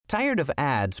Tired of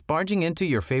ads barging into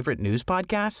your favorite news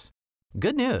podcasts?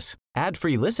 Good news.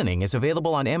 Ad-free listening is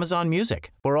available on Amazon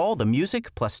Music for all the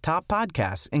music plus top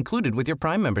podcasts included with your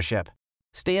Prime membership.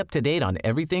 Stay up to date on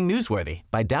everything newsworthy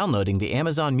by downloading the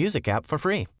Amazon Music app for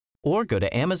free or go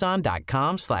to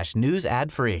amazon.com/news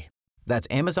ad free. That's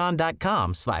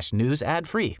amazon.com/news ad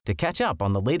free to catch up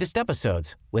on the latest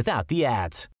episodes without the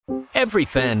ads. Every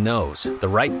fan knows the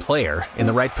right player in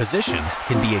the right position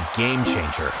can be a game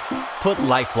changer. Put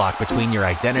LifeLock between your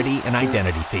identity and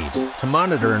identity thieves to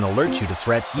monitor and alert you to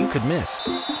threats you could miss.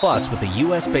 Plus, with a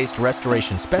U.S.-based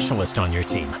restoration specialist on your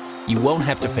team, you won't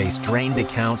have to face drained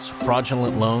accounts,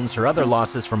 fraudulent loans, or other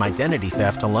losses from identity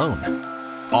theft alone.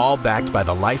 All backed by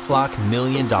the LifeLock $1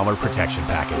 Million Protection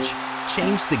Package.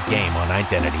 Change the game on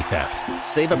identity theft.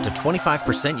 Save up to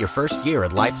 25% your first year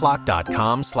at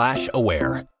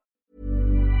LifeLock.com/aware.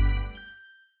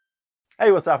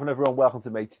 Hey, what's happening, everyone? Welcome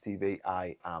to Mates TV.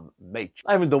 I am Mate.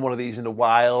 I haven't done one of these in a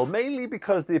while, mainly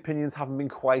because the opinions haven't been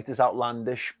quite as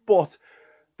outlandish, but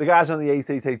the guys on the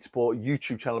 888 Sport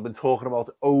YouTube channel have been talking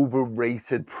about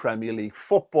overrated Premier League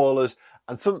footballers,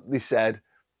 and something they said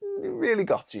really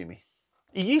got to me.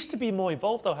 He used to be more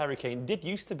involved though, Harry Kane. He did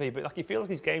used to be, but like he feels like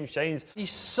his game's changed.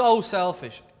 He's so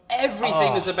selfish.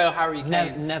 Everything is about Harry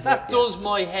Kane. Never. Does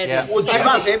my head in. Would you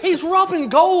have him? He's robbing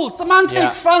goals. The man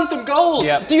takes phantom goals.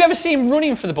 Yeah. Do you ever see him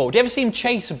running for the ball? Do you ever see him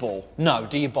chase a ball? No,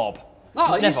 do you, Bob?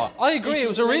 No, never. I agree. It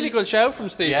was a really good shout from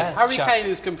Stephen. Yeah, Harry Kane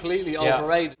is completely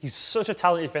overrated. He's such a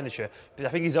talented finisher, but I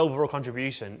think his overall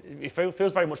contribution, it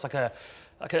feels very much like a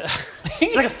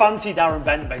it's like a fancy Darren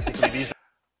Bent, basically.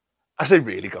 I say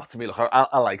really got to me. Look,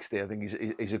 I like Steve. I think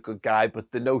he's a good guy,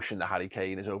 but the notion that Harry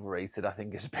Kane is overrated, I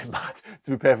think, is a bit mad.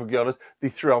 To be perfectly honest, they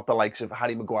threw out the likes of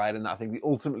Harry Maguire, and I think they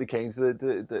ultimately came to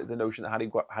the notion that Harry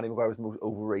Maguire was the most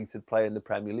overrated player in the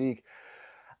Premier League.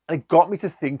 And it got me to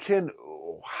thinking,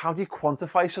 how do you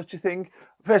quantify such a thing?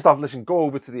 First off, listen, go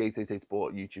over to the 888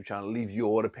 Sport YouTube channel, leave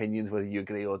your opinions, whether you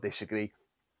agree or disagree,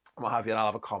 and what have you, and I'll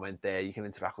have a comment there. You can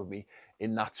interact with me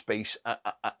in that space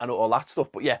and all that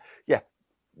stuff. But yeah.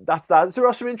 That's that. There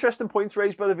are some interesting points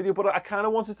raised by the video, but I kind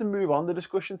of wanted to move on the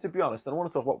discussion, to be honest. And I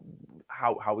want to talk about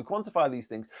how we quantify these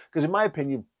things. Because in my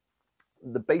opinion,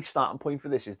 the base starting point for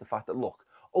this is the fact that, look,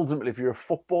 ultimately, if you're a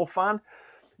football fan,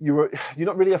 you're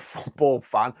not really a football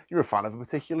fan, you're a fan of a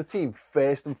particular team,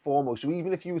 first and foremost. So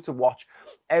even if you were to watch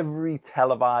every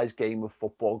televised game of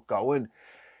football going,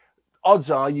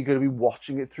 odds are you're going to be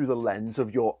watching it through the lens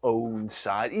of your own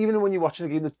side. Even when you're watching a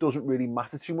game that doesn't really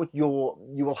matter too much, you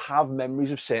will have memories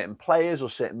of certain players or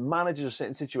certain managers or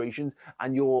certain situations,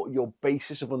 and your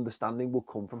basis of understanding will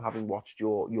come from having watched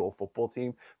your football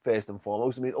team first and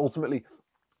foremost. I mean, ultimately,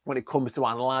 when it comes to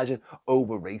analysing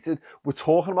overrated, we're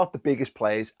talking about the biggest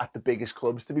players at the biggest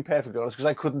clubs, to be perfectly honest, because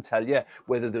I couldn't tell you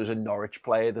whether there's a Norwich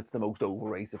player that's the most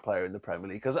overrated player in the Premier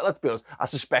League, because let's be honest, I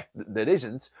suspect that there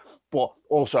isn't, but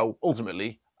also,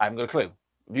 ultimately, I haven't got a clue.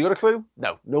 Have you got a clue?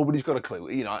 No, nobody's got a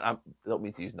clue. You know, I don't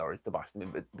mean to use Norwich to bash them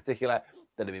in particular.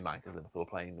 That in my mind, because Liverpool are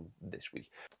playing them this week.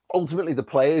 Ultimately, the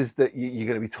players that you're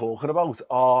going to be talking about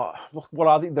are, look, what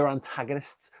are they? They're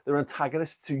antagonists. They're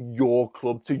antagonists to your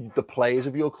club, to the players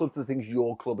of your club, to the things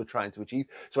your club are trying to achieve.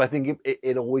 So I think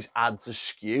it always adds a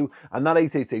skew. And that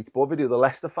 888 Sport video, the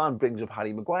Leicester fan brings up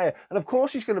Harry Maguire. And of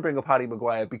course he's going to bring up Harry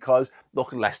Maguire because,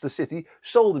 look, Leicester City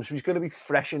sold him. So he's going to be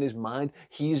fresh in his mind.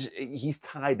 He's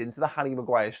tied into the Harry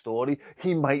Maguire story.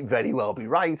 He might very well be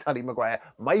right. Harry Maguire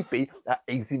might be at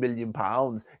 £80 million.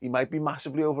 He might be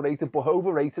massively overrated, but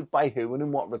overrated by who and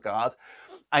in what regard?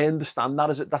 I understand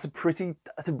that that's a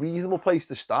reasonable place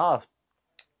to start.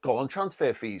 Go on,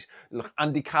 transfer fees. Look,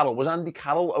 was Andy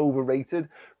Carroll overrated?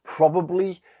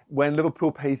 Probably when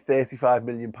Liverpool paid £35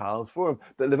 million for him,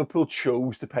 that Liverpool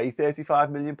chose to pay £35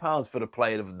 million for a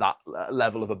player of that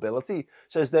level of ability.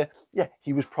 Says that, yeah,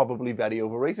 he was probably very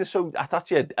overrated. So that's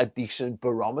actually a decent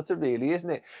barometer, really, isn't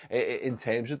it, in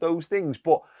terms of those things?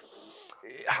 But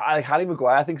Harry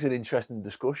Maguire, I think, is an interesting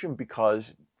discussion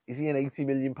because is he an £80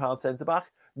 million centre-back?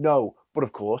 No. But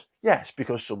of course, yes,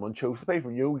 because someone chose to pay for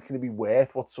him. You're going to be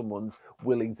worth what someone's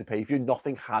willing to pay for you.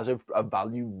 Nothing has a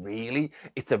value, really.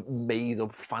 It's a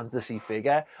made-up fantasy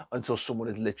figure until someone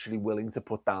is literally willing to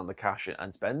put down the cash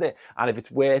and spend it. And if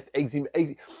it's worth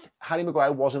 80, Harry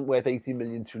Maguire wasn't worth 80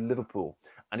 million to Liverpool,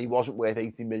 and he wasn't worth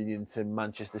 80 million to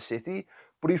Manchester City,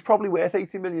 but he's probably worth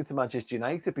 80 million to Manchester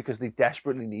United because they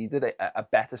desperately needed a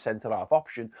better centre-half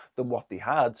option than what they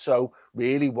had. So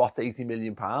really, what's 80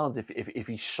 million pounds if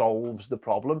he solves the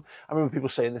problem? I remember people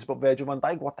saying this about Virgil van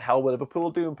Dijk. What the hell were Liverpool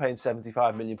doing paying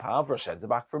 75 million pounds for a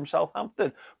centre-back from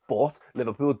Southampton? But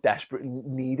Liverpool desperately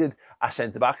needed a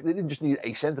centre-back. They didn't just need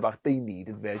a centre-back, they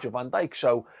needed Virgil van Dijk.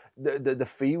 So the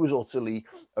fee was utterly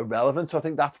irrelevant. So I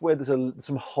think that's where there's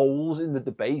some holes in the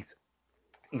debate.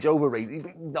 He's overrated.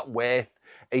 He's not worth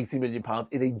 80 million pounds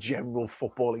in a general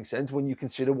footballing sense when you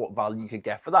consider what value you could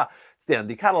get for that. It's the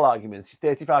Andy Carroll argument.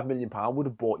 35 million pounds would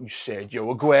have bought you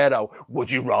Sergio Aguero.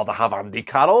 Would you rather have Andy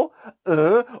Carroll?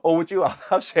 Or would you rather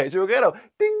have Sergio Aguero?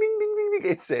 Ding, ding, ding, ding,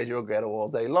 ding. It's Sergio Aguero all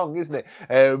day long, isn't it?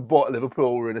 But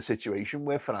Liverpool were in a situation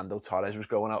where Fernando Torres was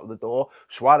going out the door.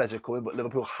 Suarez had come in, but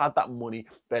Liverpool had that money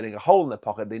burning a hole in their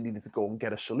pocket. They needed to go and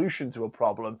get a solution to a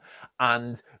problem.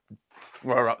 And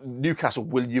for Newcastle,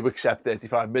 will you accept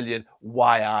 35 million?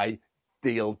 Why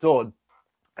deal done.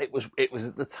 It was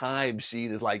at the time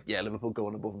seen as like, yeah, Liverpool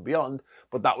going above and beyond,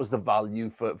 but that was the value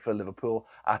for Liverpool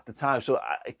at the time. So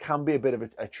it can be a bit of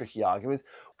a tricky argument,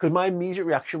 because my immediate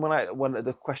reaction when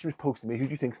the question was posed to me, who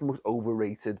do you think is the most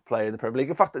overrated player in the Premier League?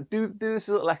 In fact, do this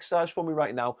little exercise for me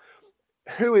right now.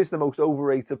 Who is the most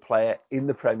overrated player in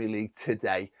the Premier League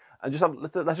today? And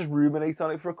let's just ruminate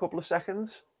on it for a couple of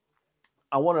seconds.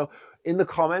 I want to, in the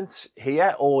comments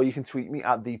here, or you can tweet me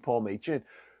at @ThePaulMachin,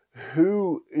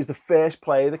 who is the first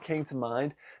player that came to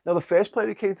mind? Now, the first player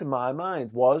that came to my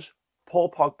mind was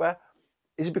Paul Pogba.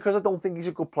 Is it because I don't think he's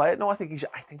a good player? No, I think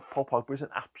Paul Pogba is an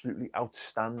absolutely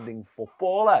outstanding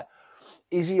footballer.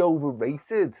 Is he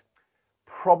overrated?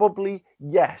 Probably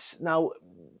yes. Now,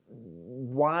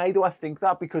 why do I think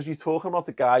that? Because you're talking about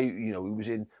a guy, who was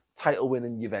in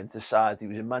title-winning Juventus sides. He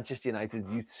was in Manchester United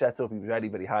youth setup. He was very,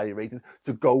 very highly rated.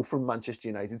 To go from Manchester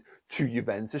United to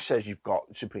Juventus says you've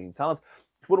got supreme talent.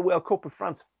 He's won a World Cup with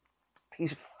France.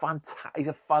 He's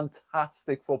a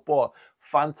fantastic footballer.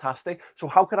 Fantastic. So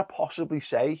how can I possibly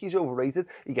say he's overrated?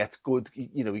 He gets he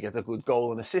gets a good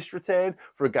goal and assist return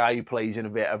for a guy who plays in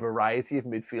a variety of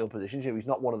midfield positions. He's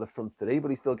not one of the front three, but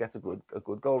he still gets a good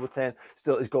goal return.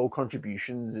 Still, his goal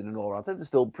contributions in an all-round sense are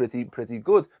still pretty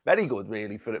good. Very good,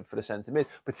 really, for the centre mid,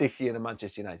 particularly in a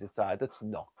Manchester United side that's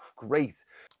not great.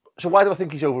 So why do I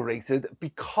think he's overrated?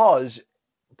 Because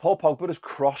Paul Pogba has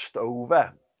crossed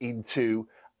over into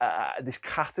this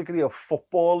category of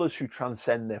footballers who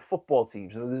transcend their football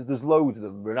teams. And there's loads of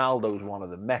them. Ronaldo's one of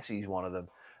them. Messi's one of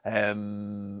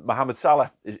them. Mohamed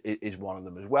Salah is one of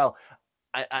them as well.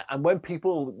 And when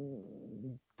people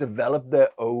develop their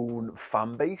own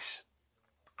fan base,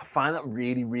 I find that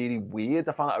really, really weird.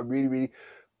 I find that a really, really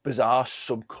bizarre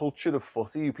subculture of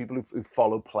footy, people who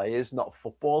follow players, not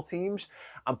football teams.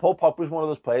 And Paul Pogba is one of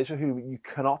those players for whom you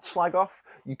cannot slag off.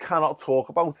 You cannot talk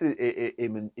about it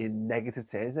in negative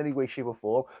terms in any way, shape or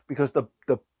form, because the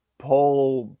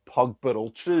Paul Pogba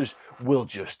ultras will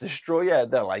just destroy you.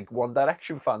 They're like One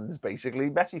Direction fans,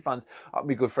 basically, Messi fans.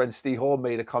 My good friend Steve Horn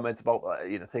made a comment about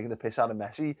taking the piss out of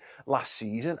Messi last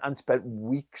season and spent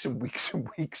weeks and weeks and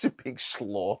weeks of being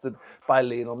slaughtered by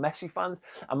Lionel Messi fans.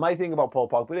 And my thing about Paul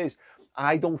Pogba is,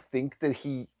 I don't think that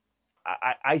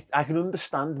I can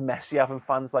understand Messi having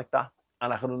fans like that.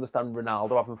 And I can understand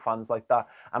Ronaldo having fans like that.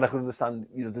 And I can understand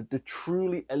the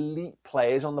truly elite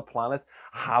players on the planet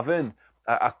having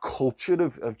a culture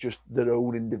of just their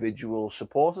own individual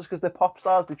supporters, because they're pop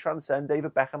stars, they transcend.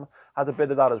 David Beckham had a bit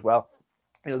of that as well.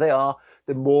 They're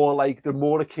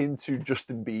more akin to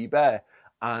Justin Bieber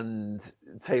and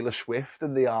Taylor Swift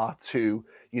than they are to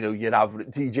your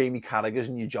average Jamie Carragher's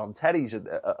and your John Terry's of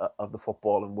the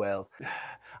footballing world.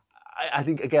 I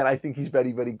think he's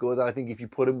very, very good. And I think if you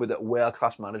put him with a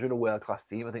world-class manager and a world-class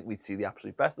team, I think we'd see the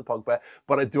absolute best of Pogba.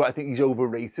 But I think he's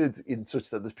overrated in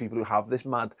such that there's people who have this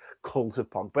mad cult of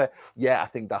Pogba. Yeah, I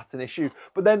think that's an issue.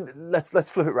 But then let's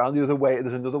flip it around the other way.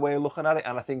 There's another way of looking at it.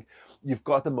 And I think you've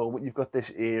got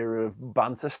this era of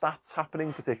banter stats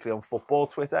happening, particularly on football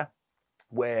Twitter,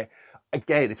 where,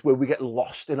 again, it's where we get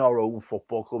lost in our own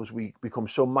football clubs. We become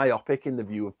so myopic in the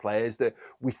view of players that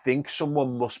we think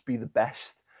someone must be the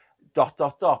best, ...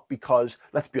 because,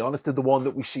 let's be honest, they're the one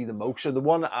that we see the most. And the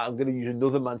one, I'm going to use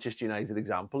another Manchester United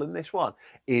example in this one,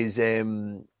 is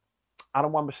Aaron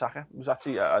Wan-Bissaka. It was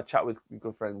actually a chat with my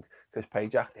good friend Chris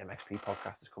Pajak. The MXP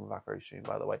podcast is coming back very soon,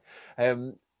 by the way.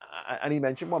 And he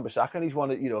mentioned Wan-Bissaka, and he's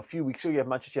one of, a few weeks ago, you have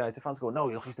Manchester United fans go, no,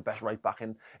 look, he's the best right back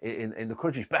in the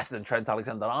country. He's better than Trent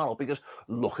Alexander-Arnold, because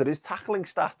look at his tackling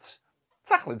stats.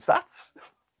 Tackling stats?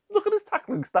 Look at his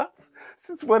tackling stats.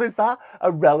 Since when is that a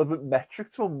relevant metric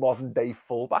to a modern day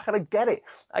fullback? And I get it.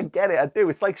 I do.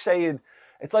 It's like saying,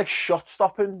 It's like shot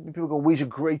stopping. People go, well, he's a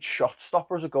great shot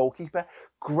stopper as a goalkeeper.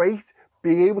 Great.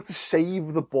 Being able to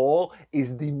save the ball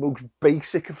is the most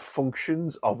basic of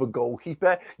functions of a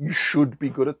goalkeeper. You should be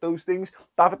good at those things.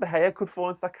 David De Gea could fall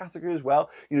into that category as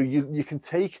well. You can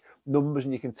take numbers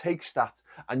and you can take stats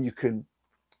and you can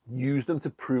use them to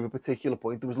prove a particular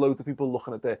point. There was loads of people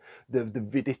looking at the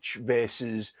Vidic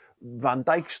versus Van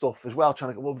Dijk stuff as well,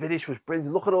 trying to go, well, Vidic was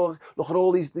brilliant. Look at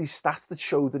all these stats that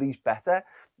show that he's better.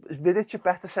 Is Vidic a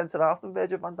better centre-half than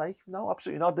Virgil van Dijk? No,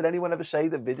 absolutely not. Did anyone ever say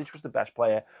that Vidic was the best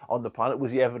player on the planet?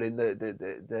 Was he ever in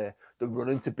the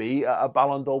running to be a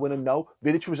Ballon d'Or winner? No.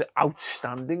 Vidic was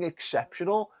outstanding,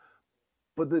 exceptional.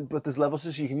 But there's levels, so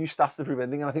you can use stats to prove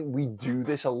anything, and I think we do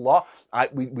this a lot.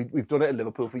 We've done it at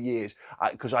Liverpool for years,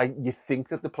 because you think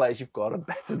that the players you've got are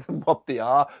better than what they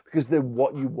are, because they're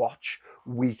what you watch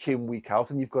week in, week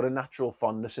out, and you've got a natural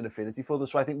fondness and affinity for them.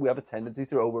 So I think we have a tendency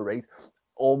to overrate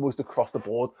almost across the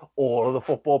board all of the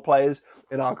football players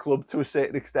in our club to a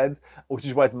certain extent, which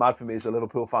is why it's mad for me as a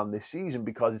Liverpool fan this season,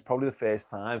 because it's probably the first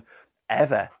time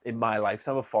ever in my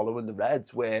lifetime of following the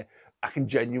Reds where I can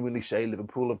genuinely say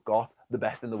Liverpool have got the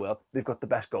best in the world. They've got the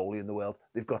best goalie in the world.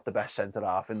 They've got the best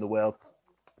centre-half in the world.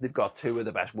 They've got two of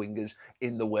the best wingers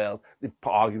in the world. They've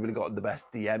arguably got the best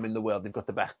DM in the world. They've got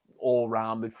the best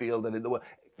all-round midfielder in the world.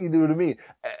 You know what I mean?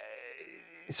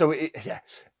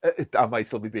 I might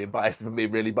still be being biased. If I'm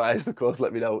being really biased, of course,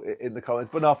 let me know in the comments.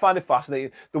 But no, I find it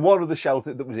fascinating. The one of the shout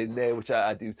that was in there, which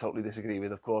I do totally disagree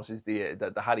with, of course, is the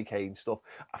Harry Kane stuff.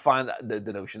 I find that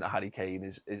the notion that Harry Kane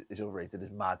is overrated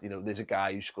is mad. There's a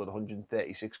guy who scored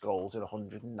 136 goals in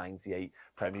 198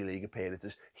 Premier League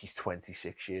appearances. He's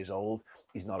 26 years old.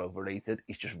 He's not overrated.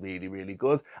 He's just really, really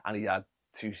good. And he had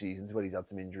 2 seasons where he's had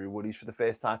some injury worries for the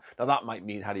first time. Now, that might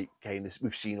mean Harry Kane,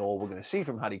 we've seen all we're going to see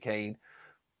from Harry Kane,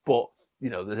 but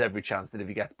there's every chance that if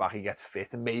he gets back, he gets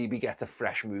fit and maybe gets a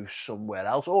fresh move somewhere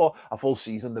else, or a full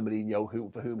season under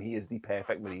Mourinho, for whom he is the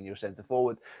perfect Mourinho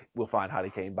centre-forward. We'll find Harry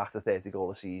Kane back to 30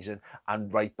 goals a season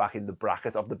and right back in the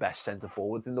bracket of the best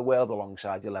centre-forwards in the world,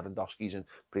 alongside your Lewandowskis and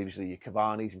previously your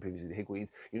Cavani's and previously the Higuains.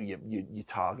 Your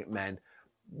target men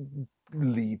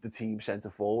lead the team centre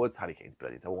forwards. Harry Kane's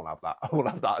brilliant. I won't have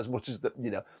that as much as the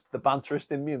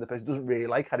banterist in me and the person doesn't really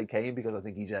like Harry Kane, because I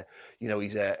think he's a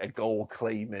goal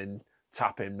claiming,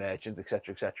 tap-in merchant,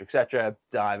 etc.,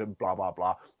 diving, blah, blah,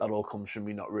 blah. That all comes from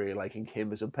me not really liking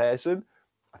him as a person.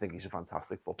 I think he's a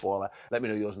fantastic footballer. Let me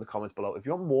know yours in the comments below. If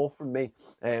you want more from me,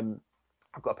 I've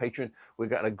got a Patreon. We're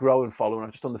getting a growing following.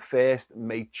 I've just done the first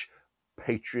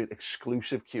Patreon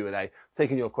exclusive Q&A,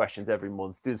 taking your questions every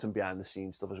month, doing some behind the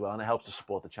scenes stuff as well, and it helps to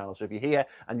support the channel. So if you're here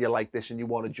and you like this and you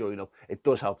want to join up, it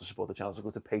does help to support the channel. So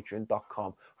go to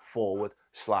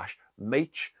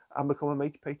patreon.com/Mate and become a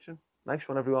Mate patron. Nice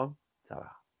one, everyone.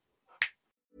 Ta-ra.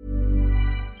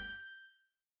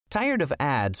 Tired of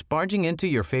ads barging into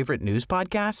your favorite news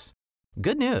podcasts?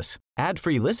 Good news.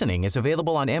 Ad-free listening is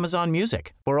available on Amazon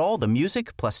Music for all the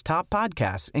music plus top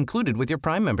podcasts included with your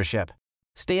Prime membership.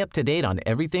 Stay up to date on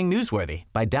everything newsworthy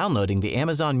by downloading the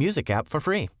Amazon Music app for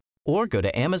free, or go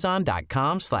to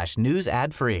amazon.com/news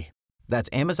ad free. That's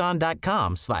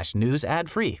amazon.com/news ad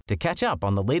free to catch up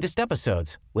on the latest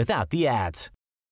episodes without the ads.